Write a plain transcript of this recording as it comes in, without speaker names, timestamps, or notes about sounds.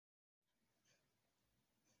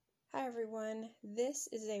Hi everyone, this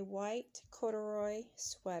is a white corduroy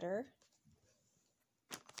sweater.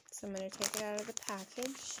 So I'm going to take it out of the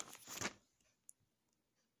package.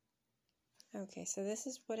 Okay, so this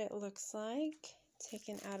is what it looks like,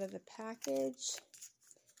 taken out of the package.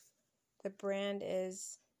 The brand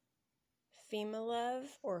is Femilove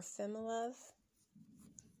or Femilove.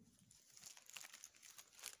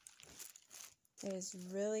 It is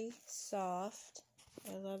really soft.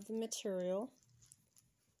 I love the material.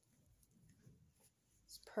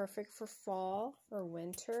 It's perfect for fall or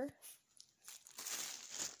winter.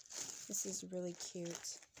 This is really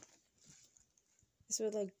cute. This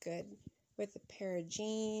would look good with a pair of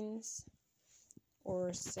jeans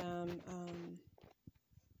or some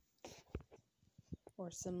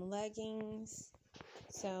leggings.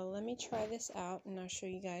 So let me try this out and I'll show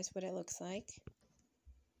you guys what it looks like.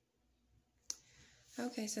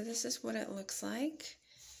 Okay, so this is what it looks like.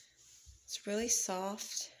 It's really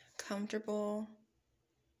soft, comfortable,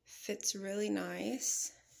 fits really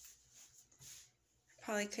nice.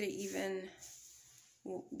 Probably could have even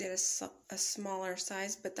did a smaller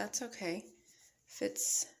size, but that's okay.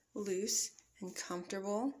 Fits loose and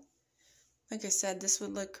comfortable. Like I said, this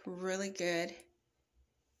would look really good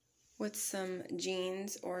with some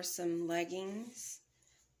jeans or some leggings.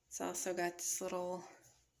 It's also got this little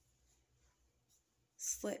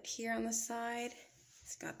slit here on the side.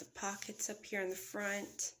 It's got the pockets up here in the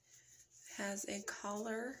front. It has a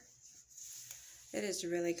collar. It is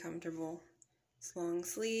really comfortable. It's long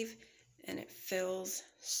sleeve and it feels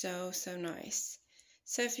so nice.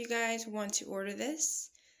 So if you guys want to order this,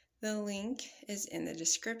 the link is in the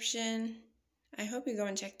description. I hope you go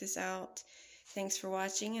and check this out. Thanks for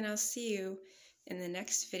watching and I'll see you in the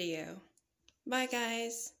next video. Bye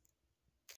guys!